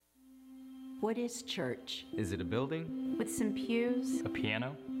What is church? Is it a building? With some pews, a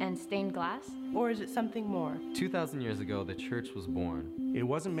piano, and stained glass? Or is it something more? 2,000 years ago, the church was born. It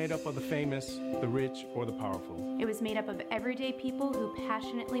wasn't made up of the famous, the rich, or the powerful. It was made up of everyday people who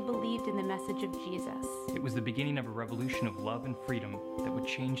passionately believed in the message of Jesus. It was the beginning of a revolution of love and freedom that would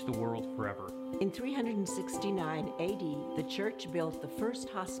change the world forever. In 369 AD, the church built the first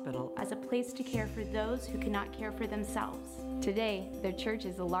hospital as a place to care for those who cannot care for themselves. Today, the church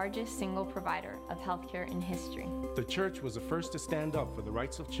is the largest single provider of healthcare in history. The church was the first to stand up for the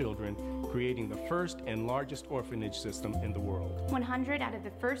rights of children, creating the first and largest orphanage system in the world. 100 out of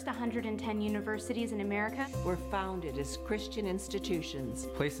the first 110 universities in America were founded as Christian institutions.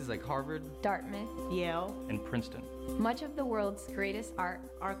 Places like Harvard, Dartmouth, Yale, and Princeton. Much of the world's greatest art,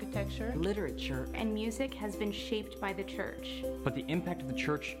 architecture, literature, and music has been shaped by the church. But the impact of the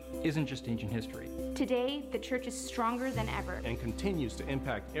church isn't just ancient history. Today, the church is stronger than ever and continues to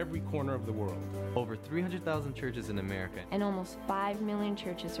impact every corner of the world. Over 300,000 churches in America and almost 5 million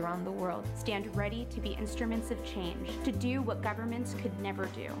churches around the world stand ready to be instruments of change, to do what governments could never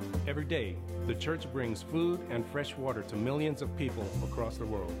do. Every day, the church brings food and fresh water to millions of people across the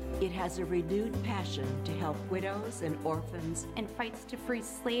world. It has a renewed passion to help widows and orphans and fights to free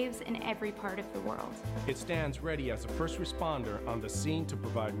slaves in every part of the world. It stands ready as a first responder on the scene to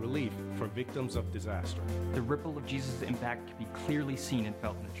provide relief for victims of disaster. The ripple of Jesus' impact can be clearly seen and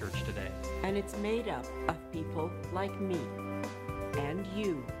felt in the church today. And it's made up of people like me and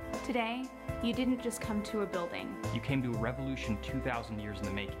you. Today, you didn't just come to a building. You came to a revolution 2,000 years in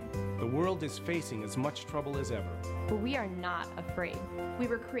the making. The world is facing as much trouble as ever. But we are not afraid. We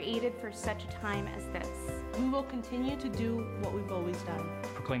were created for such a time as this. We will continue to do what we've always done.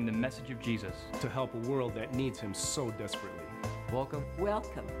 Proclaim the message of Jesus. To help a world that needs him so desperately. Welcome.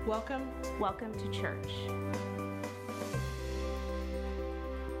 Welcome. Welcome. Welcome to church.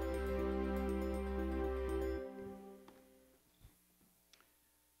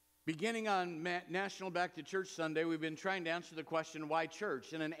 Beginning on National Back to Church Sunday, we've been trying to answer the question, why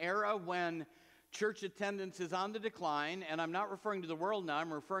church? In an era when church attendance is on the decline, and I'm not referring to the world now,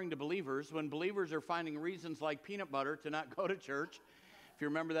 I'm referring to believers, when believers are finding reasons like peanut butter to not go to church, if you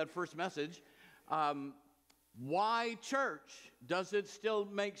remember that first message, why church? Does it still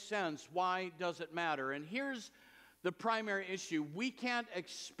make sense? Why does it matter? And here's the primary issue. We can't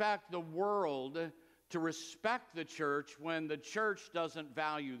expect the world to respect the church when the church doesn't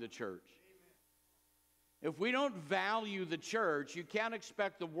value the church. If we don't value the church, you can't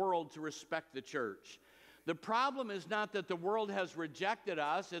expect the world to respect the church. The problem is not that the world has rejected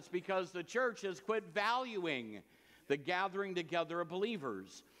us, it's because the church has quit valuing the gathering together of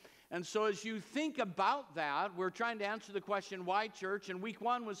believers. And so as you think about that, we're trying to answer the question, why church? And week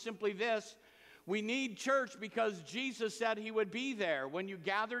one was simply this: we need church because Jesus said he would be there. When you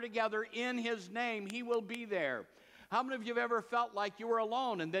gather together in his name, he will be there. How many of you have ever felt like you were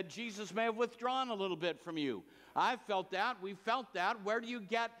alone and that Jesus may have withdrawn a little bit from you? I've felt that. We've felt that. Where do you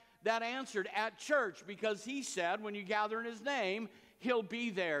get that answered? At church, because he said when you gather in his name, he'll be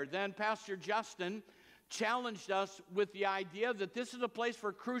there. Then Pastor Justin challenged us with the idea that this is a place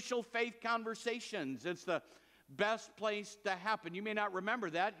for crucial faith conversations. It's the best place to happen. You may not remember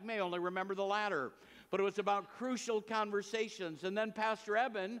that. You may only remember the latter. But it was about crucial conversations. And then Pastor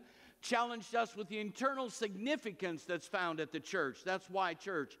Eben challenged us with the internal significance that's found at the church. That's why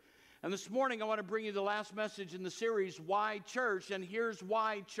church. And this morning I want to bring you the last message in the series, Why Church? And here's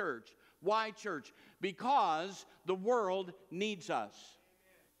why church. Why church? Because the world needs us.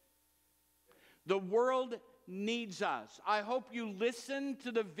 The world needs us. I hope you listen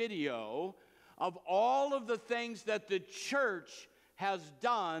to the video of all of the things that the church has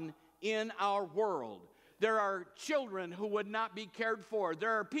done in our world. There are children who would not be cared for.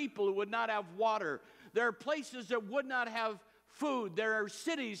 There are people who would not have water. There are places that would not have food. There are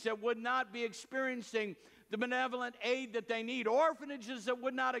cities that would not be experiencing the benevolent aid that they need. Orphanages that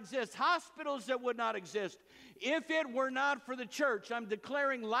would not exist. Hospitals that would not exist. If it were not for the church, I'm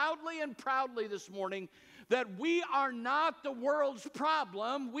declaring loudly and proudly this morning that we are not the world's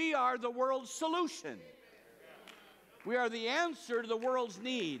problem, we are the world's solution. We are the answer to the world's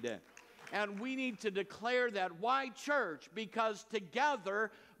need. And we need to declare that. Why church? Because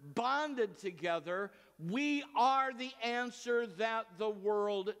together, bonded together, we are the answer that the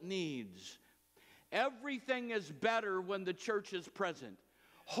world needs. Everything is better when the church is present.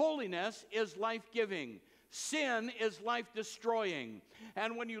 Holiness is life-giving. Sin is life-destroying.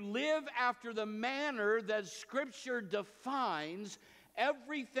 And when you live after the manner that Scripture defines,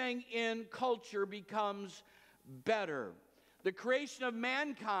 everything in culture becomes better. The creation of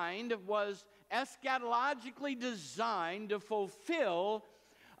mankind was eschatologically designed to fulfill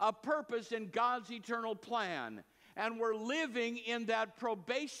a purpose in God's eternal plan. And we're living in that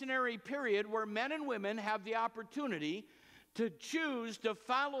probationary period where men and women have the opportunity to choose to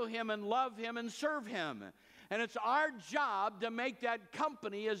follow Him and love Him and serve Him. And it's our job to make that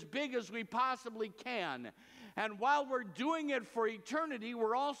company as big as we possibly can. And while we're doing it for eternity,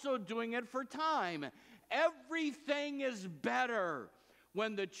 we're also doing it for time. Everything is better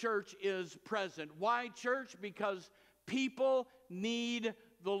when the church is present. Why, church? Because people need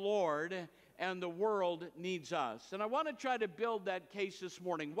the Lord and the world needs us. And I want to try to build that case this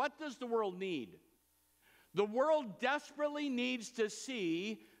morning. What does the world need? The world desperately needs to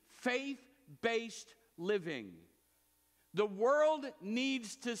see faith-based living. The world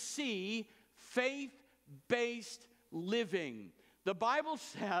needs to see faith-based living. The Bible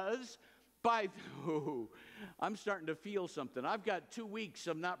says, I'm starting to feel something. I've got 2 weeks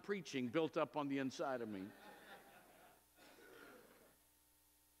of not preaching built up on the inside of me.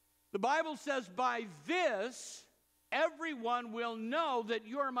 The Bible says, by this, everyone will know that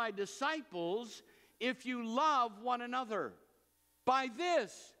you are my disciples if you love one another. By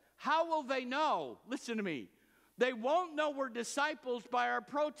this, how will they know? Listen to me. They won't know we're disciples by our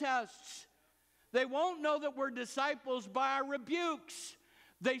protests. They won't know that we're disciples by our rebukes.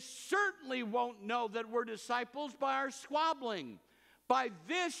 They certainly won't know that we're disciples by our squabbling. By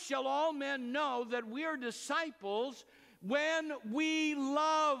this shall all men know that we are disciples when we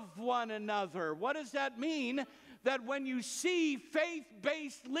love one another. What does that mean? That when you see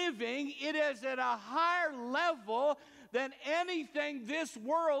faith-based living, it is at a higher level than anything this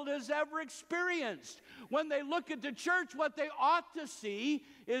world has ever experienced. When they look at the church, what they ought to see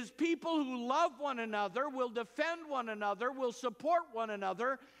is people who love one another, will defend one another, will support one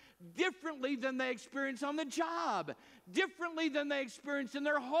another differently than they experience on the job, differently than they experience in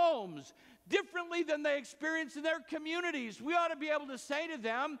their homes, differently than they experience in their communities. We ought to be able to say to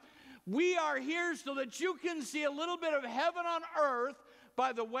them, we are here so that you can see a little bit of heaven on earth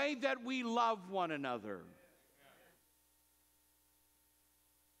by the way that we love one another.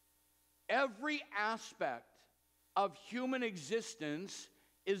 Every aspect of human existence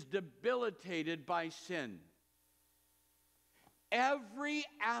is debilitated by sin. Every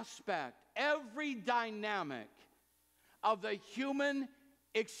aspect, every dynamic of the human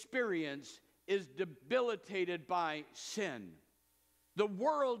experience is debilitated by sin. The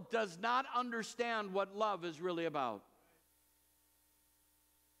world does not understand what love is really about.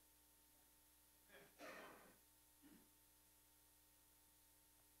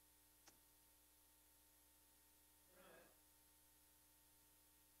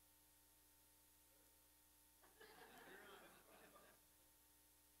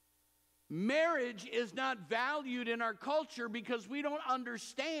 Marriage is not valued in our culture because we don't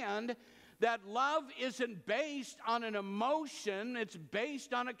understand that love isn't based on an emotion, it's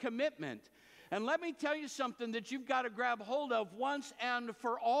based on a commitment. And let me tell you something that you've got to grab hold of once and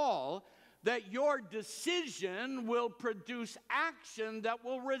for all, that your decision will produce action that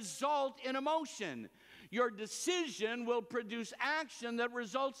will result in emotion. Your decision will produce action that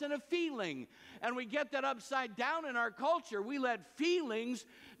results in a feeling. And we get that upside down in our culture. We let feelings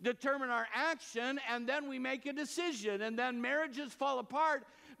determine our action, and then we make a decision. And then marriages fall apart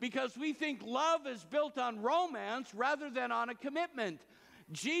because we think love is built on romance rather than on a commitment.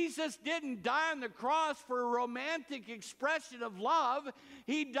 Jesus didn't die on the cross for a romantic expression of love.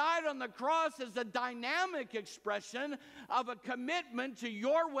 He died on the cross as a dynamic expression of a commitment to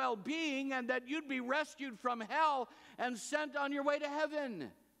your well-being and that you'd be rescued from hell and sent on your way to heaven.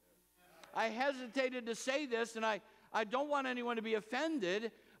 I hesitated to say this, and I don't want anyone to be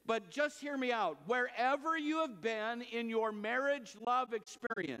offended, but just hear me out. Wherever you have been in your marriage love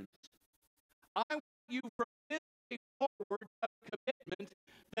experience, I want you from this day forward to a commitment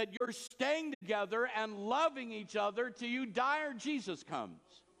that you're staying together and loving each other till you die or Jesus comes.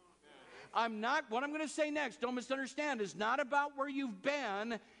 What I'm going to say next, don't misunderstand, is not about where you've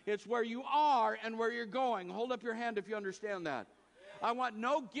been, it's where you are and where you're going. Hold up your hand if you understand that. I want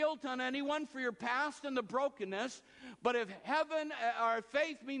no guilt on anyone for your past and the brokenness, but if heaven or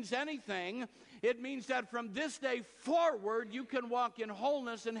faith means anything, it means that from this day forward, you can walk in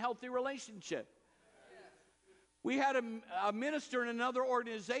wholeness and healthy relationship. We had a minister in another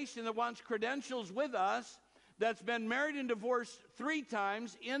organization that wants credentials with us that's been married and divorced 3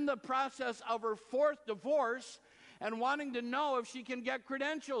 times, in the process of her 4th divorce, and wanting to know if she can get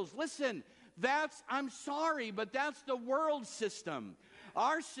credentials. Listen, I'm sorry, but that's the world system.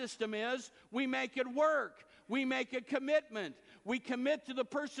 Our system is we make it work. We make a commitment. We commit to the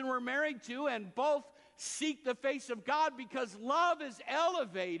person we're married to and both seek the face of God, because love is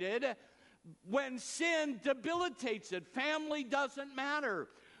elevated when sin debilitates it. Family doesn't matter.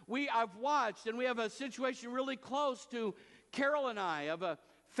 I've watched, and we have a situation really close to Carol and I, of a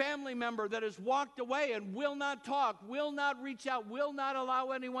family member that has walked away and will not talk, will not reach out, will not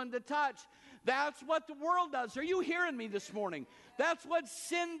allow anyone to touch. That's what the world does. Are you hearing me this morning? That's what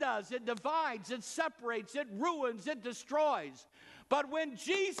sin does. It divides, it separates, it ruins, it destroys. But when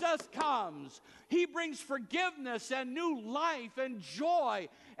Jesus comes, he brings forgiveness and new life and joy,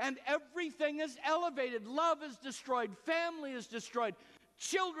 and everything is elevated. Love is destroyed, family is destroyed,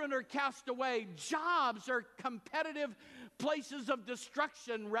 children are cast away, jobs are competitive places of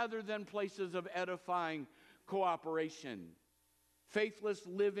destruction rather than places of edifying cooperation. Faithless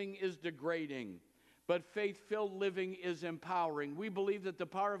living is degrading, but faith-filled living is empowering. We believe that the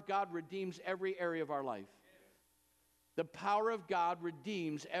power of God redeems every area of our life. The power of God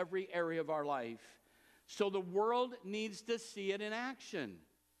redeems every area of our life. So the world needs to see it in action.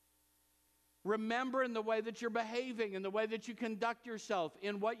 Remember in the way that you're behaving, in the way that you conduct yourself,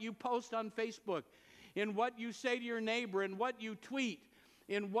 in what you post on Facebook, in what you say to your neighbor, in what you tweet,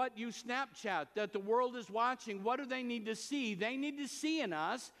 in what you Snapchat, that the world is watching. What do they need to see? They need to see in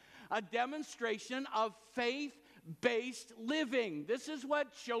us a demonstration of faith-based living. This is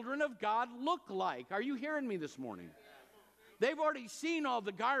what children of God look like. Are you hearing me this morning? They've already seen all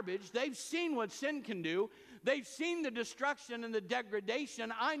the garbage. They've seen what sin can do. They've seen the destruction and the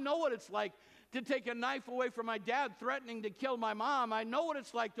degradation. I know what it's like to take a knife away from my dad, threatening to kill my mom. I know what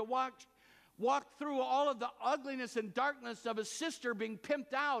it's like to walk through all of the ugliness and darkness of a sister being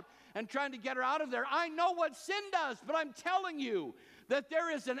pimped out and trying to get her out of there. I know what sin does, but I'm telling you that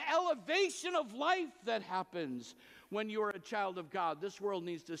there is an elevation of life that happens when you are a child of God. This world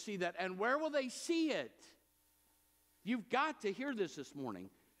needs to see that. And where will they see it? You've got to hear this morning.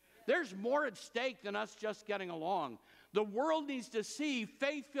 There's more at stake than us just getting along. The world needs to see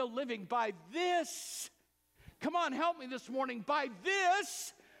faith-filled living. By this, come on, help me this morning. By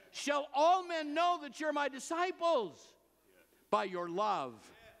this shall all men know that you're my disciples. By your love.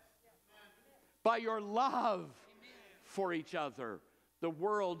 By your love for each other. The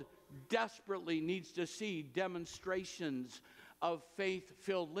world desperately needs to see demonstrations of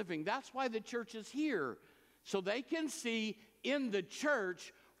faith-filled living. That's why the church is here. So they can see in the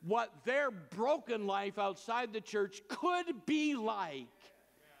church what their broken life outside the church could be like.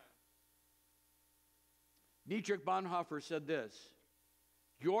 Dietrich Bonhoeffer said this: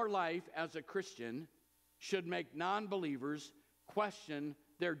 your life as a Christian should make non-believers question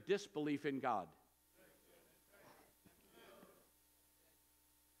their disbelief in God.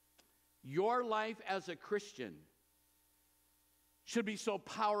 Your life as a Christian should be so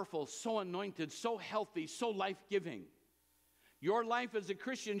powerful, so anointed, so healthy, so life-giving. Your life as a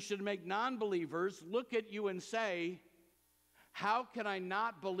Christian should make non-believers look at you and say, how can I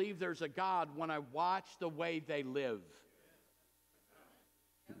not believe there's a God when I watch the way they live?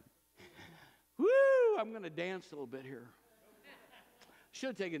 Woo! I'm going to dance a little bit here. Should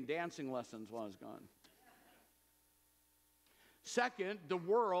have taken dancing lessons while I was gone. Second, the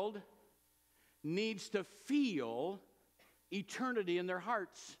world needs to feel eternity in their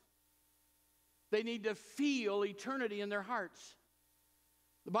hearts. They need to feel eternity in their hearts.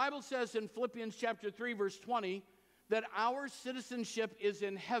 The Bible says in Philippians chapter 3, verse 20, that our citizenship is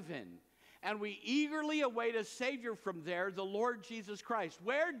in heaven, and we eagerly await a Savior from there, the Lord Jesus Christ.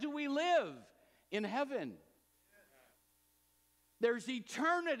 Where do we live? In heaven. There's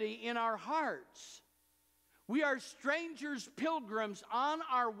eternity in our hearts. We are strangers, pilgrims on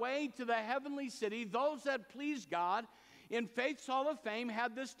our way to the heavenly city. Those that please God in Faith's Hall of Fame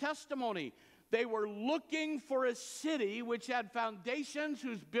had this testimony. They were looking for a city which had foundations,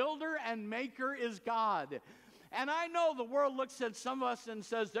 whose builder and maker is God. And I know the world looks at some of us and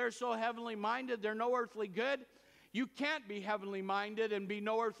says, they're so heavenly minded, they're no earthly good. You can't be heavenly minded and be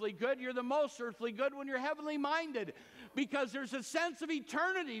no earthly good. You're the most earthly good when you're heavenly minded, because there's a sense of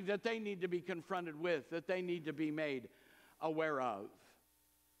eternity that they need to be confronted with, that they need to be made aware of.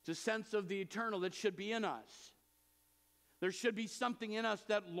 It's a sense of the eternal that should be in us. There should be something in us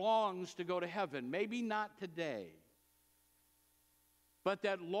that longs to go to heaven. Maybe not today, but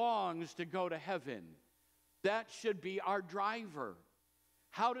that longs to go to heaven. That should be our driver.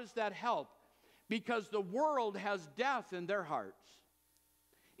 How does that help? Because the world has death in their hearts.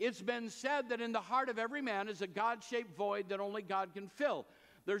 It's been said that in the heart of every man is a God-shaped void that only God can fill.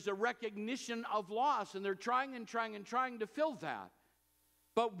 There's a recognition of loss, and they're trying to fill that.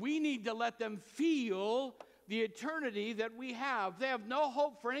 But we need to let them feel the eternity that we have. They have no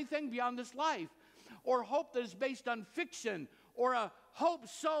hope for anything beyond this life, or hope that is based on fiction, or a hope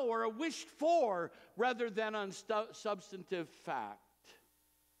so, or a wished for, rather than on substantive fact.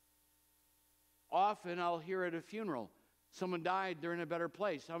 Often I'll hear at a funeral, Someone died, they're in a better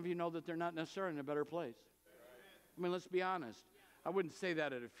place. Some of you know that they're not necessarily in a better place. I mean, let's be honest. I wouldn't say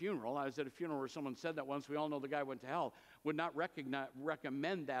that at a funeral. I was at a funeral where someone said that once. We all know the guy went to hell. Would not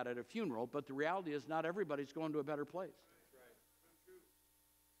recommend that at a funeral, but the reality is not everybody's going to a better place.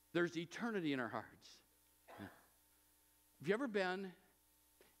 There's eternity in our hearts. Have you ever been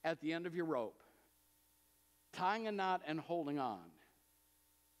at the end of your rope, tying a knot and holding on,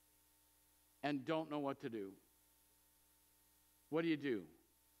 and don't know what to do? What do?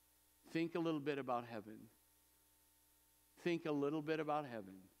 Think a little bit about heaven. Think a little bit about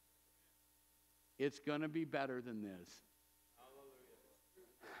heaven. It's going to be better than this.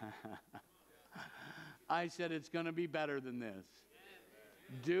 I said it's going to be better than this.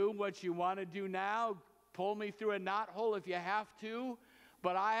 Do what you want to do now. Pull me through a knothole if you have to.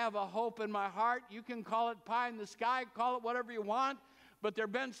 But I have a hope in my heart. You can call it pie in the sky, call it whatever you want. But there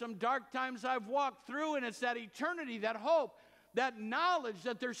have been some dark times I've walked through, and it's that eternity, that hope, that knowledge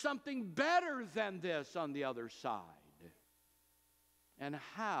that there's something better than this on the other side. And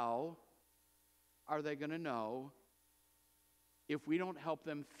how are they going to know if we don't help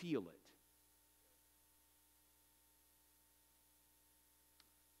them feel it?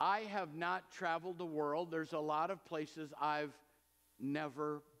 I have not traveled the world. There's a lot of places I've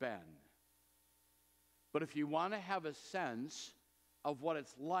never been. But if you want to have a sense of what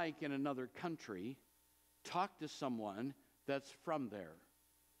it's like in another country, talk to someone that's from there.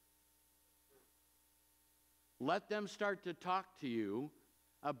 Let them start to talk to you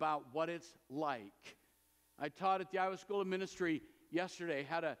about what it's like. I taught at the Iowa School of Ministry yesterday,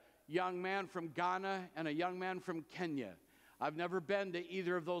 had a young man from Ghana and a young man from Kenya. I've never been to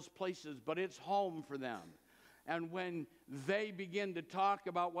either of those places, but it's home for them. And when they begin to talk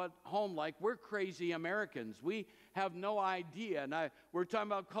about what home like, we're crazy Americans. We have no idea. And we're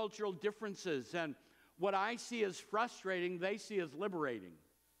talking about cultural differences. And what I see as frustrating, they see as liberating.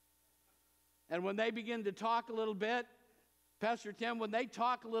 And when they begin to talk a little bit, Pastor Tim, when they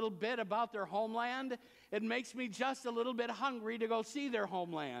talk a little bit about their homeland, it makes me just a little bit hungry to go see their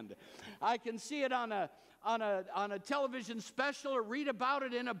homeland. I can see it on a television special or read about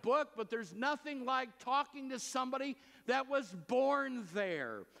it in a book, but there's nothing like talking to somebody that was born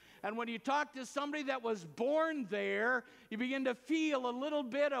there. And when you talk to somebody that was born there, you begin to feel a little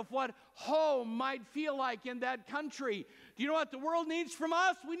bit of what home might feel like in that country. Do you know what the world needs from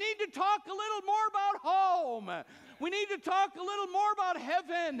us? We need to talk a little more about home. We need to talk a little more about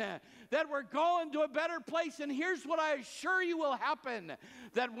heaven, that we're going to a better place. And here's what I assure you will happen,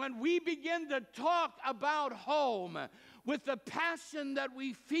 that when we begin to talk about home with the passion that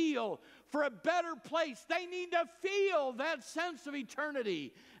we feel for a better place, they need to feel that sense of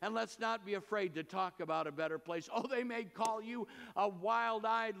eternity. And let's not be afraid to talk about a better place. Oh, they may call you a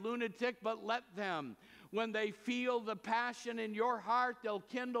wild-eyed lunatic, but let them. When they feel the passion in your heart, they'll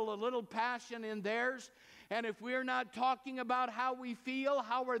kindle a little passion in theirs. And if we're not talking about how we feel,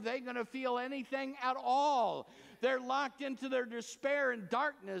 how are they going to feel anything at all? They're locked into their despair and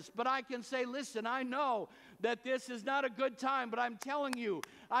darkness. But I can say, listen, I know that this is not a good time, but I'm telling you,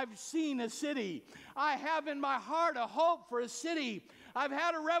 I've seen a city. I have in my heart a hope for a city. I've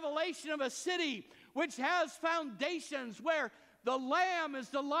had a revelation of a city which has foundations, where the Lamb is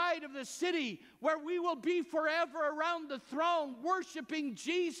the light of the city, where we will be forever around the throne, worshiping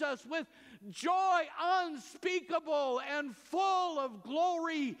Jesus with joy unspeakable and full of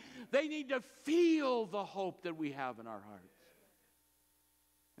glory. They need to feel the hope that we have in our hearts.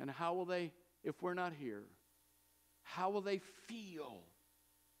 And how will they, if we're not here, how will they feel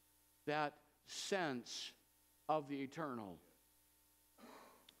that sense of the eternal?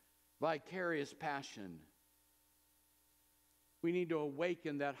 Vicarious passion. We need to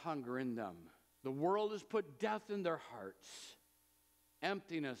awaken that hunger in them. The world has put death in their hearts.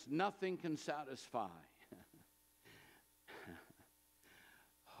 Emptiness, nothing can satisfy.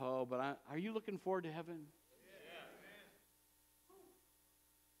 Oh, but are you looking forward to heaven?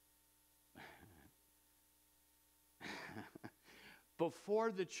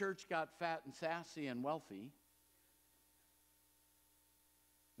 Before the church got fat and sassy and wealthy,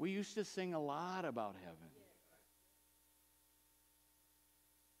 we used to sing a lot about heaven.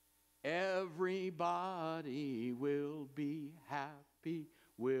 Everybody will be happy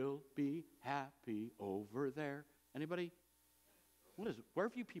over there. Anybody? Where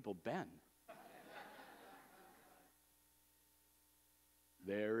have you people been?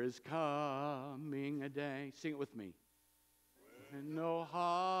 There is coming a day. Sing it with me. And no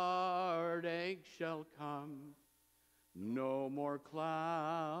heartache shall come, no more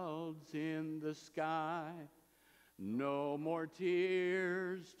clouds in the sky, no more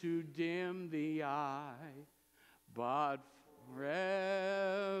tears to dim the eye, but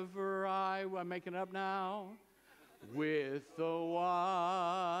forever I'm making it up now, with the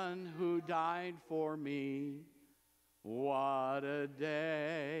one who died for me. What a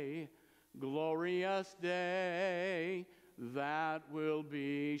day, glorious day that will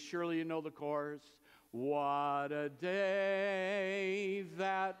be. Surely you know the chorus. What a day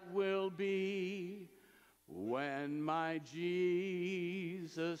that will be, when my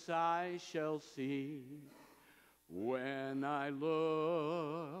Jesus I shall see. When I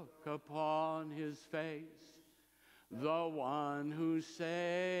look upon his face, the one who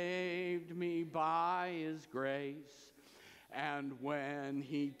saved me by his grace, and when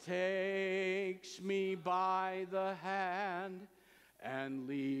he takes me by the hand and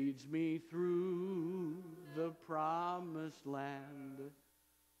leads me through the promised land,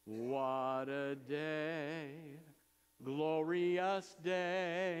 what a day, glorious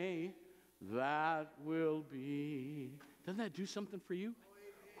day that will be. Doesn't that do something for you?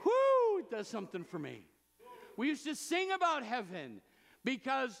 Whoo, it does something for me. We used to sing about heaven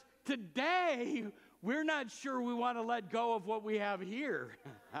because today we're not sure we want to let go of what we have here.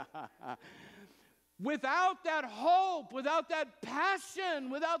 Without that hope, without that passion,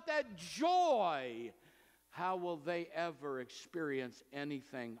 without that joy, how will they ever experience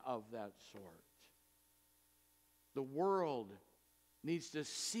anything of that sort? The world needs to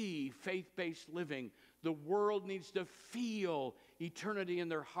see faith-based living. The world needs to feel eternity in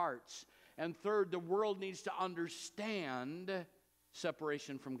their hearts. And third, the world needs to understand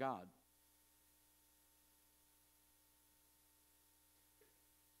separation from God.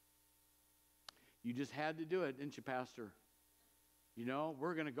 You just had to do it, didn't you, Pastor? You know,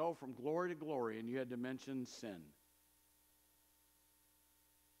 we're going to go from glory to glory, and you had to mention sin.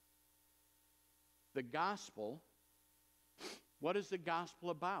 The gospel, what is the gospel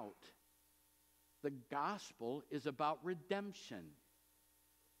about? The gospel is about redemption.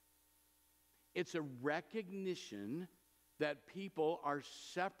 It's a recognition that people are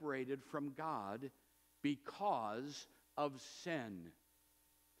separated from God because of sin.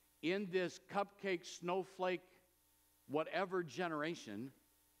 In this cupcake, snowflake, whatever generation,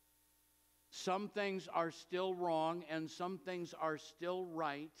 some things are still wrong and some things are still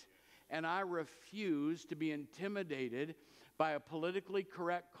right, and I refuse to be intimidated by a politically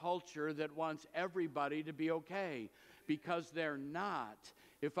correct culture that wants everybody to be okay, because they're not.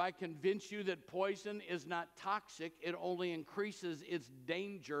 If I convince you that poison is not toxic, it only increases its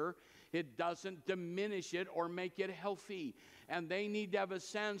danger. It doesn't diminish it or make it healthy. And they need to have a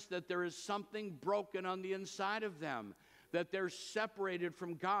sense that there is something broken on the inside of them, that they're separated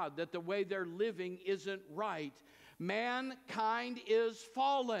from God, that the way they're living isn't right. Mankind is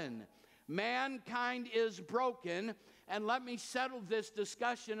fallen. Mankind is broken. And let me settle this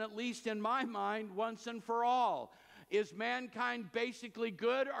discussion, at least in my mind, once and for all. Is mankind basically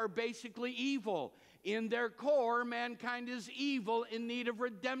good or basically evil? In their core, mankind is evil in need of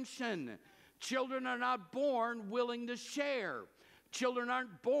redemption. Children are not born willing to share. Children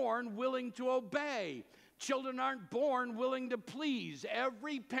aren't born willing to obey. Children aren't born willing to please.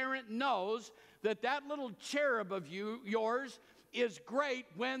 Every parent knows that that little cherub of yours is great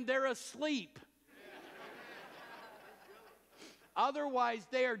when they're asleep. Otherwise,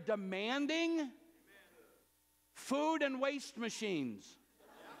 they are demanding food and waste machines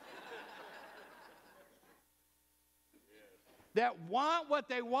that want what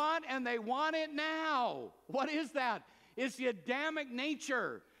they want, and they want it now. What is that? It's the Adamic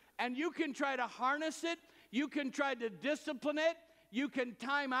nature. And you can try to harness it. You can try to discipline it. You can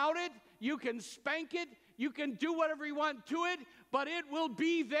time out it. You can spank it. You can do whatever you want to it. But it will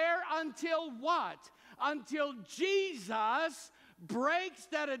be there until what? Until Jesus breaks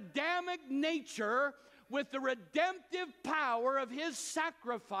that Adamic nature with the redemptive power of his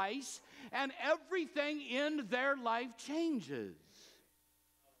sacrifice, and everything in their life changes.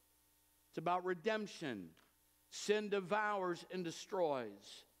 It's about redemption. Sin devours and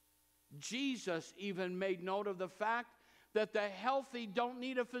destroys. Jesus even made note of the fact that the healthy don't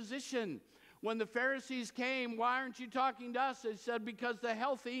need a physician. When the Pharisees came, why aren't you talking to us? They said, because the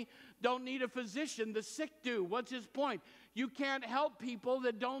healthy don't need a physician, the sick do. What's his point? You can't help people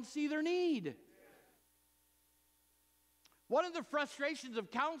that don't see their need. One of the frustrations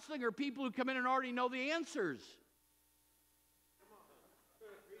of counseling are people who come in and already know the answers.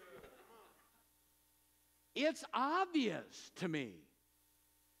 It's obvious to me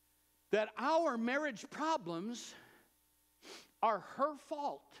that our marriage problems are her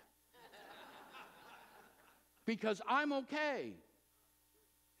fault because I'm okay.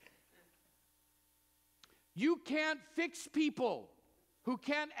 You can't fix people who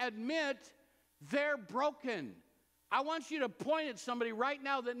can't admit they're broken. I want you to point at somebody right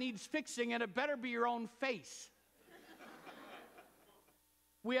now that needs fixing, and it better be your own face.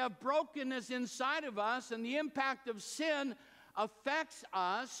 We have brokenness inside of us, and the impact of sin affects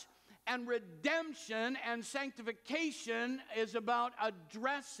us, and redemption and sanctification is about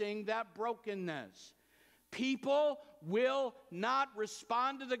addressing that brokenness. People will not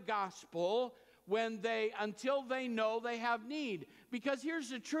respond to the gospel until they know they have need. Because here's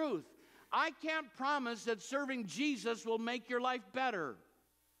the truth. I can't promise that serving Jesus will make your life better.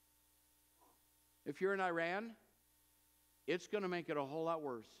 If you're in Iran, it's going to make it a whole lot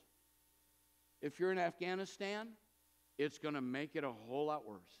worse. If you're in Afghanistan, it's going to make it a whole lot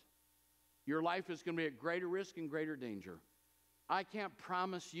worse. Your life is going to be at greater risk and greater danger. I can't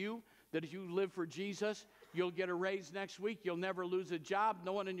promise you that if you live for Jesus, you'll get a raise next week. You'll never lose a job.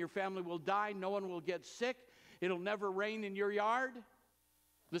 No one in your family will die. No one will get sick. It'll never rain in your yard.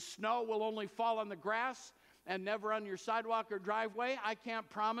 The snow will only fall on the grass and never on your sidewalk or driveway. I can't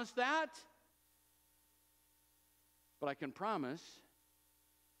promise that. But I can promise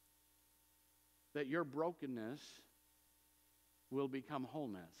that your brokenness will become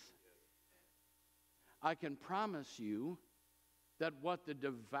wholeness. I can promise you that what the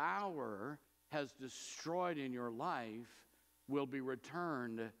devourer has destroyed in your life will be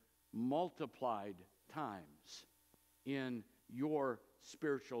returned multiplied times in your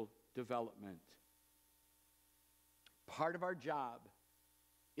spiritual development. Part of our job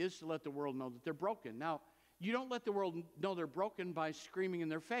is to let the world know that they're broken. Now, you don't let the world know they're broken by screaming in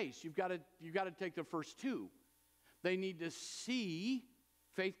their face. You've got to take the first two. They need to see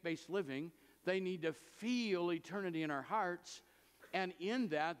faith-based living. They need to feel eternity in our hearts. And in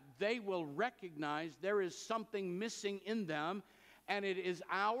that, they will recognize there is something missing in them. And it is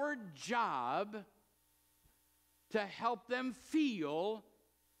our job to help them feel,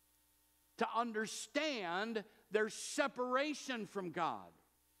 to understand their separation from God.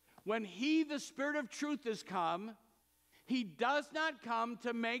 When He, the Spirit of truth, has come, He does not come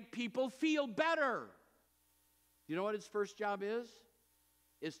to make people feel better. You know what His first job is?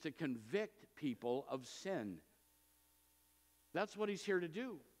 Is to convict people of sin. That's what He's here to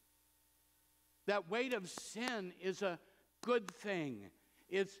do. That weight of sin is a good thing.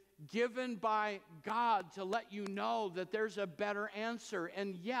 It's given by God to let you know that there's a better answer.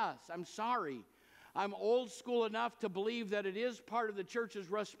 And yes, I'm sorry. I'm old school enough to believe that it is part of the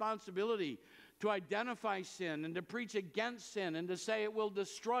church's responsibility to identify sin and to preach against sin and to say it will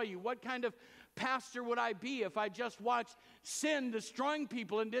destroy you. What kind of pastor would I be if I just watched sin destroying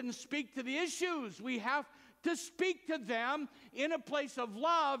people and didn't speak to the issues? We have to speak to them in a place of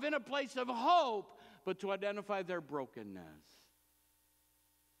love, in a place of hope, but to identify their brokenness.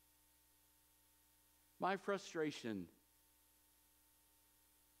 My frustration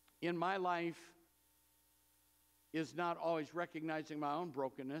in my life is not always recognizing my own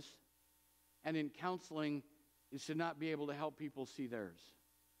brokenness, and in counseling is to not be able to help people see theirs.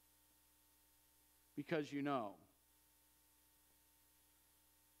 Because you know,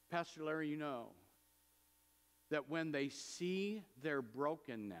 Pastor Larry, you know, that when they see their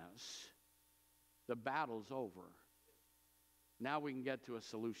brokenness, the battle's over. Now we can get to a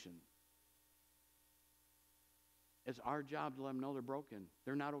solution. It's our job to let them know they're broken.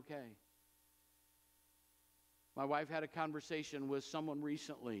 They're not okay. My wife had a conversation with someone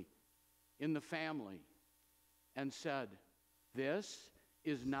recently in the family and said, this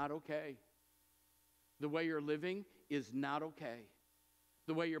is not okay. The way you're living is not okay.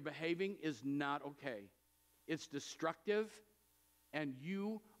 The way you're behaving is not okay. It's destructive, and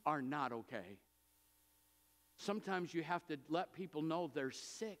you are not okay. Sometimes you have to let people know they're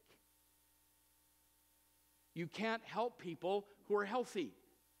sick. You can't help people who are healthy.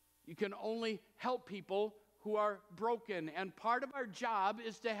 You can only help people who are broken. And part of our job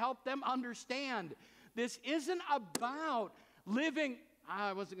is to help them understand this isn't about living,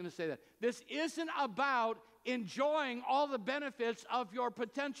 I wasn't going to say that. This isn't about enjoying all the benefits of your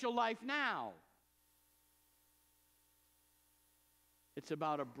potential life now. It's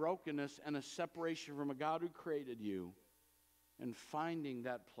about a brokenness and a separation from a God who created you and finding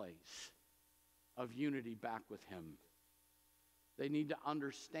that place of unity back with Him. They need to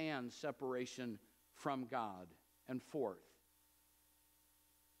understand separation from God. And fourth,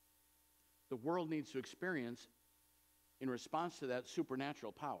 the world needs to experience, in response to that,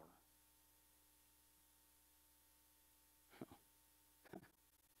 supernatural power.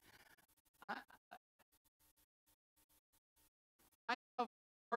 I have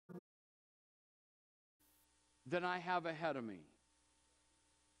more than I have ahead of me.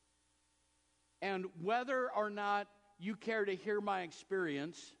 And whether or not you care to hear my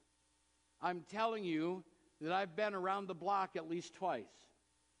experience, I'm telling you that I've been around the block at least twice.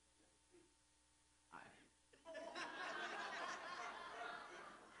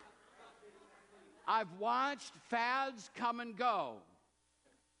 I've watched fads come and go.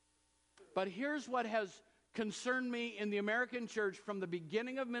 But here's what has concerned me in the American church from the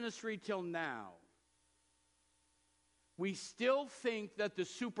beginning of ministry till now. We still think that the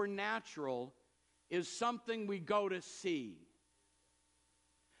supernatural is something we go to see.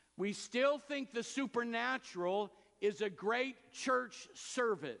 We still think the supernatural is a great church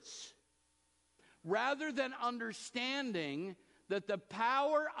service, rather than understanding that the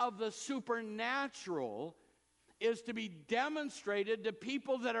power of the supernatural is to be demonstrated to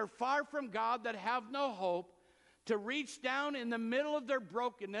people that are far from God, that have no hope, to reach down in the middle of their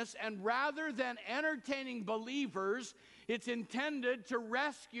brokenness, and rather than entertaining believers, it's intended to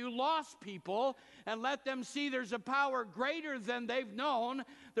rescue lost people and let them see there's a power greater than they've known,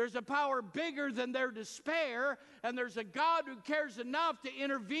 there's a power bigger than their despair, and there's a God who cares enough to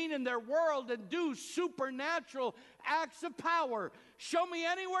intervene in their world and do supernatural acts of power. Show me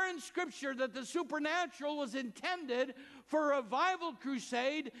anywhere in Scripture that the supernatural was intended for a revival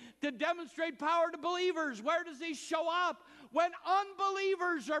crusade to demonstrate power to believers. Where does he show up? When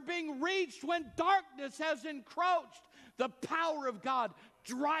unbelievers are being reached, when darkness has encroached, the power of God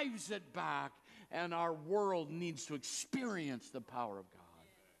drives it back, and our world needs to experience the power of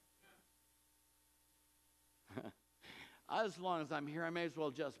God. As long as I'm here, I may as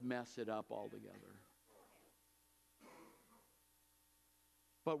well just mess it up altogether.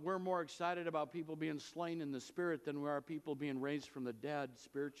 But we're more excited about people being slain in the spirit than we are people being raised from the dead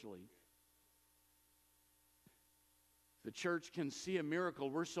spiritually. The church can see a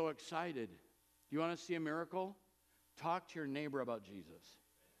miracle. We're so excited. Do you want to see a miracle? Talk to your neighbor about Jesus.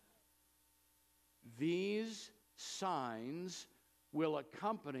 These signs will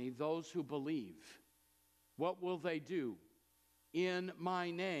accompany those who believe. What will they do? In my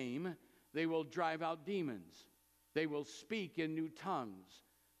name, they will drive out demons. They will speak in new tongues.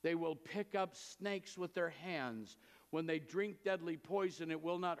 They will pick up snakes with their hands. When they drink deadly poison, it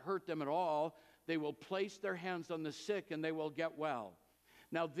will not hurt them at all. They will place their hands on the sick and they will get well.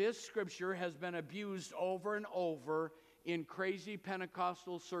 Now, this scripture has been abused over and over in crazy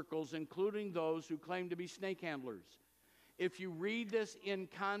Pentecostal circles, including those who claim to be snake handlers. If you read this in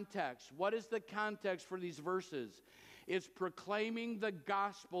context, what is the context for these verses? It's proclaiming the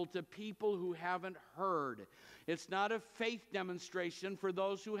gospel to people who haven't heard. It's not a faith demonstration for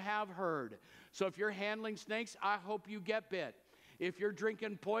those who have heard. So if you're handling snakes, I hope you get bit. If you're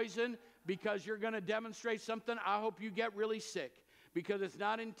drinking poison because you're going to demonstrate something, I hope you get really sick, because it's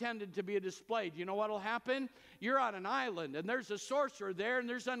not intended to be a display. Do you know what will happen? You're on an island, and there's a sorcerer there, and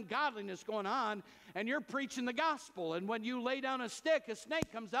there's ungodliness going on, and you're preaching the gospel. And when you lay down a stick, a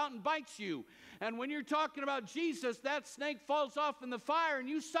snake comes out and bites you. And when you're talking about Jesus, that snake falls off in the fire, and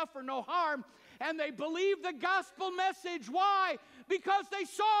you suffer no harm. And they believe the gospel message. Why? Because they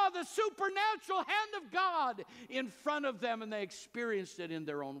saw the supernatural hand of God in front of them, and they experienced it in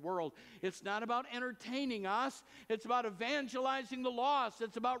their own world. It's not about entertaining us. It's about evangelizing the lost.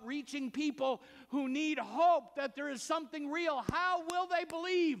 It's about reaching people who need hope that there is something real. How will they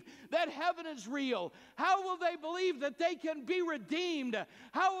believe that heaven is real? How will they believe that they can be redeemed?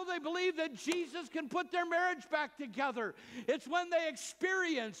 How will they believe that Jesus can put their marriage back together? It's when they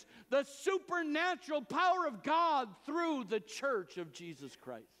experience the supernatural power of God through the church of Jesus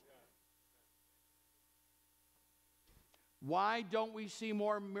Christ. Why don't we see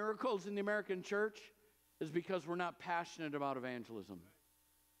more miracles in the American church? Is because we're not passionate about evangelism.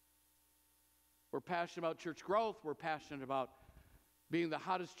 We're passionate about church growth. We're passionate about being the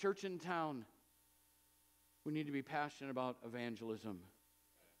hottest church in town. We need to be passionate about evangelism.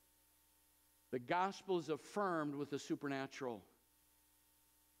 The gospel is affirmed with the supernatural.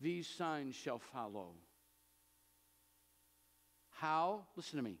 These signs shall follow. How?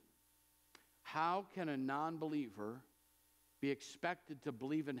 Listen to me. How can a non-believer be expected to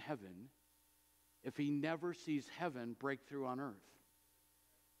believe in heaven if he never sees heaven break through on earth?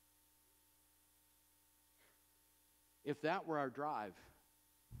 If that were our drive,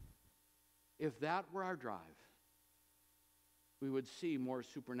 we would see more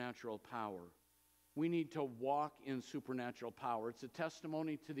supernatural power. We need to walk in supernatural power. It's a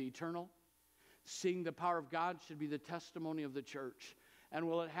testimony to the eternal. Seeing the power of God should be the testimony of the church. And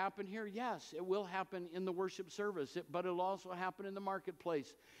will it happen here? Yes, it will happen in the worship service, but it'll also happen in the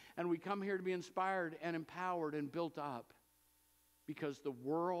marketplace. And we come here to be inspired and empowered and built up, because the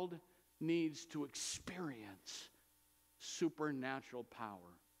world needs to experience supernatural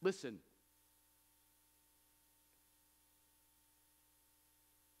power. Listen.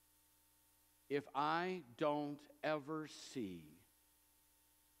 if I don't ever see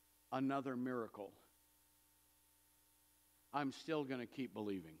another miracle, I'm still going to keep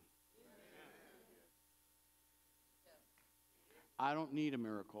believing. I don't need a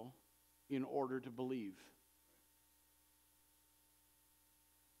miracle in order to believe.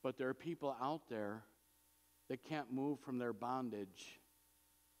 But there are people out there that can't move from their bondage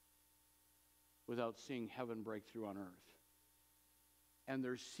without seeing heaven break through on earth. And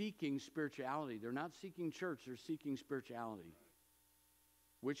they're seeking spirituality. They're not seeking church, they're seeking spirituality.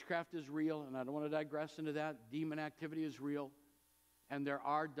 Witchcraft is real, and I don't want to digress into that. Demon activity is real. And there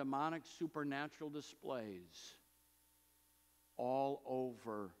are demonic supernatural displays all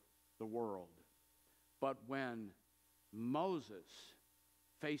over the world. But when Moses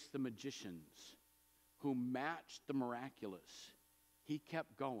faced the magicians who matched the miraculous, he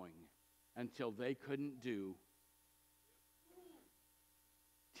kept going until they couldn't do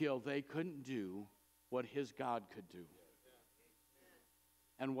what his God could do.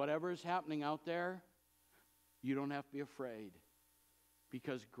 And whatever is happening out there, you don't have to be afraid,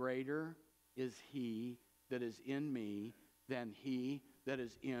 because greater is he that is in me than he that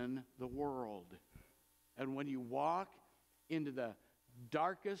is in the world. And when you walk into the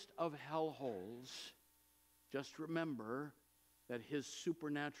darkest of hellholes, just remember that his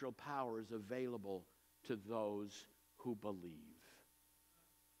supernatural power is available to those who believe.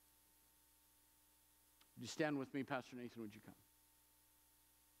 Would you stand with me, Pastor Nathan? Would you come?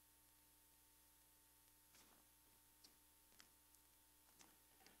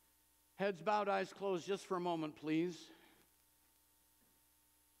 Heads bowed, eyes closed, just for a moment, please.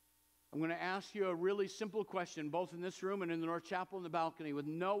 I'm going to ask you a really simple question, both in this room and in the North Chapel in the balcony, with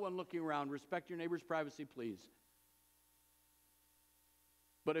no one looking around. Respect your neighbor's privacy, please.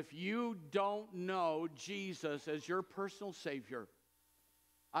 But if you don't know Jesus as your personal Savior,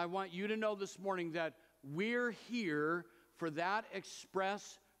 I want you to know this morning that we're here for that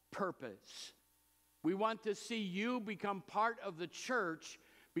express purpose. We want to see you become part of the church,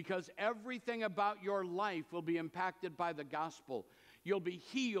 because everything about your life will be impacted by the gospel. You'll be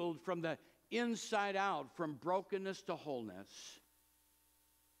healed from the inside out, from brokenness to wholeness.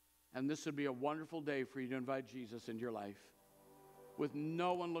 And this would be a wonderful day for you to invite Jesus into your life. With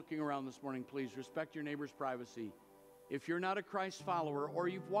no one looking around this morning, please respect your neighbor's privacy. If you're not a Christ follower, or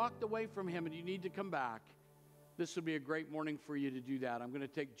you've walked away from him and you need to come back, this would be a great morning for you to do that. I'm going to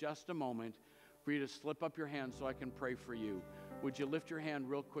take just a moment for you to slip up your hand so I can pray for you. Would you lift your hand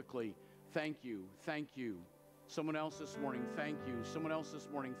real quickly? Thank you. Thank you. Someone else this morning, thank you. Someone else this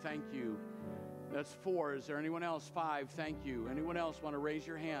morning, thank you. That's 4. Is there anyone else? 5, thank you. Anyone else want to raise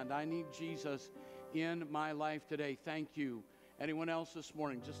your hand? I need Jesus in my life today. Thank you. Anyone else this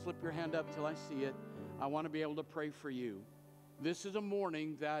morning? Just slip your hand up till I see it. I want to be able to pray for you. This is a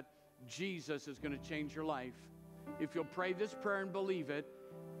morning that Jesus is going to change your life. If you'll pray this prayer and believe it,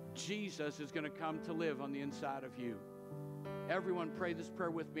 Jesus is going to come to live on the inside of you. Everyone pray this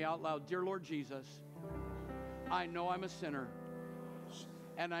prayer with me out loud. Dear Lord Jesus, I know I'm a sinner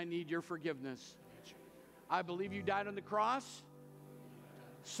and I need your forgiveness. I believe you died on the cross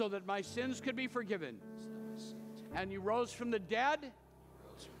so that my sins could be forgiven. And you rose from the dead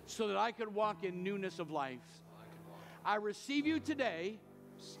so that I could walk in newness of life. I receive you today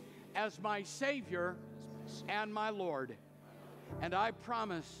as my Savior and my Lord. And I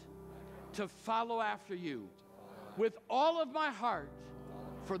promise to follow after you with all of my heart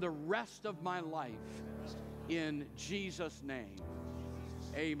for the rest of my life. In Jesus' name.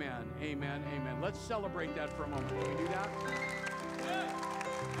 Amen, amen, amen. Let's celebrate that for a moment. Can we do that?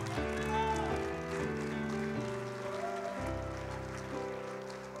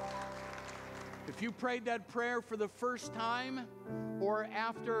 If you prayed that prayer for the first time, or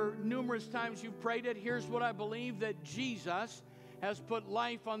after numerous times you've prayed it, here's what I believe: that Jesus has put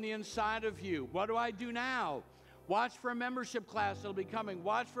life on the inside of you. What do I do now? Watch for a membership class that'll be coming.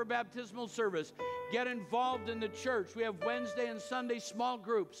 Watch for a baptismal service. Get involved in the church. We have Wednesday and Sunday small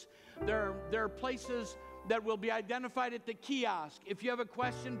groups. There are places that will be identified at the kiosk. If you have a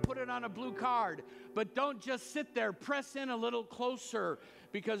question, put it on a blue card. But don't just sit there. Press in a little closer,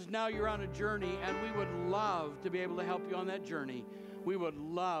 because now you're on a journey, and we would love to be able to help you on that journey. We would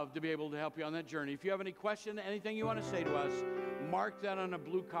love to be able to help you on that journey. If you have any question, anything you want to say to us, mark that on a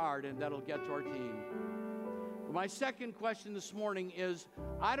blue card, and that'll get to our team. My second question this morning is,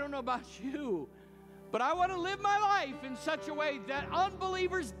 I don't know about you, but I want to live my life in such a way that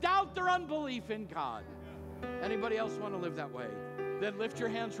unbelievers doubt their unbelief in God. Anybody else want to live that way? Then lift your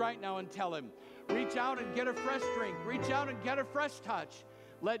hands right now and tell him. Reach out and get a fresh drink. Reach out and get a fresh touch.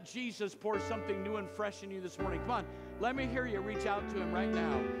 Let Jesus pour something new and fresh in you this morning. Come on, Let me hear you reach out to him right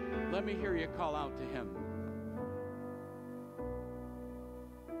now. Let me hear you call out to him.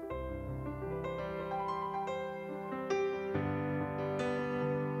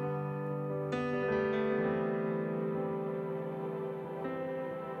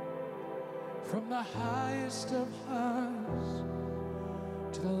 From the highest of highs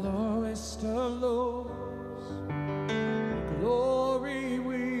to the lowest of lows, glory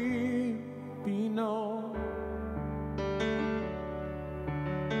will be known.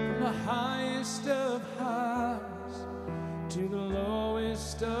 From the highest of highs to the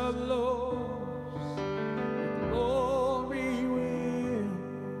lowest of lows, glory will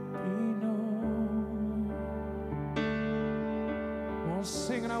be known. We'll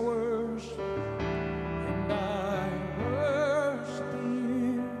sing in our worship. And I worship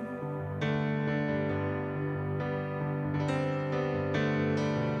you.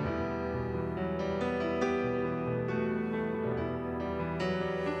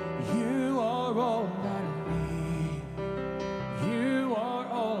 You are all I need. You are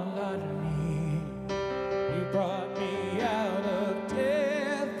all I need. You brought me out of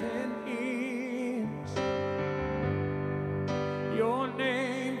death and Hades. Your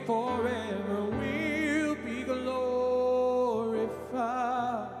name forever will be glorified.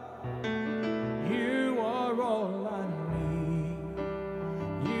 You are all I need.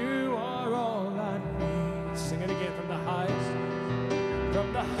 You are all I need. Sing it again from the highest.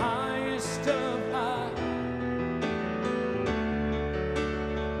 From the highest of high.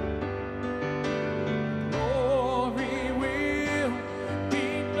 Glory will be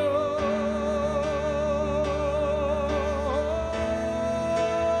known.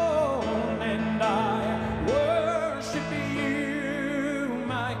 And I worship you,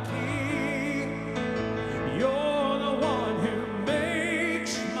 my King. You're the one who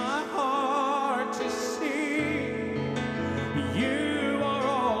makes my heart to sing. You are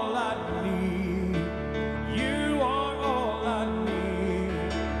all I need. You are all I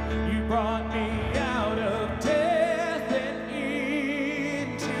need. You brought me out of death and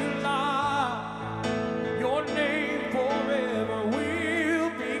into life. Your name forever will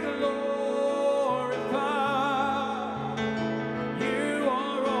be glorified. You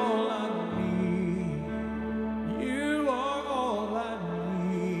are all I need. You are all I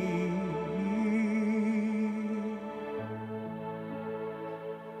need.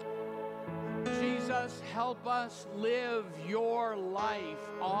 Jesus, help us live your life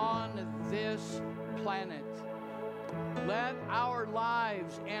on this planet. Let our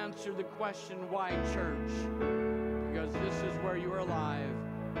lives answer the question, why church? Because this is where you are alive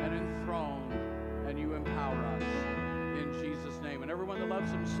and enthroned and you empower us. In Jesus' name. And everyone that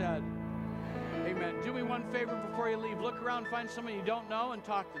loves him said, amen. Do me one favor before you leave. Look around, find someone you don't know, and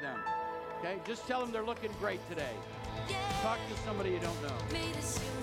talk to them. Okay? Just tell them they're looking great today. Talk to somebody you don't know.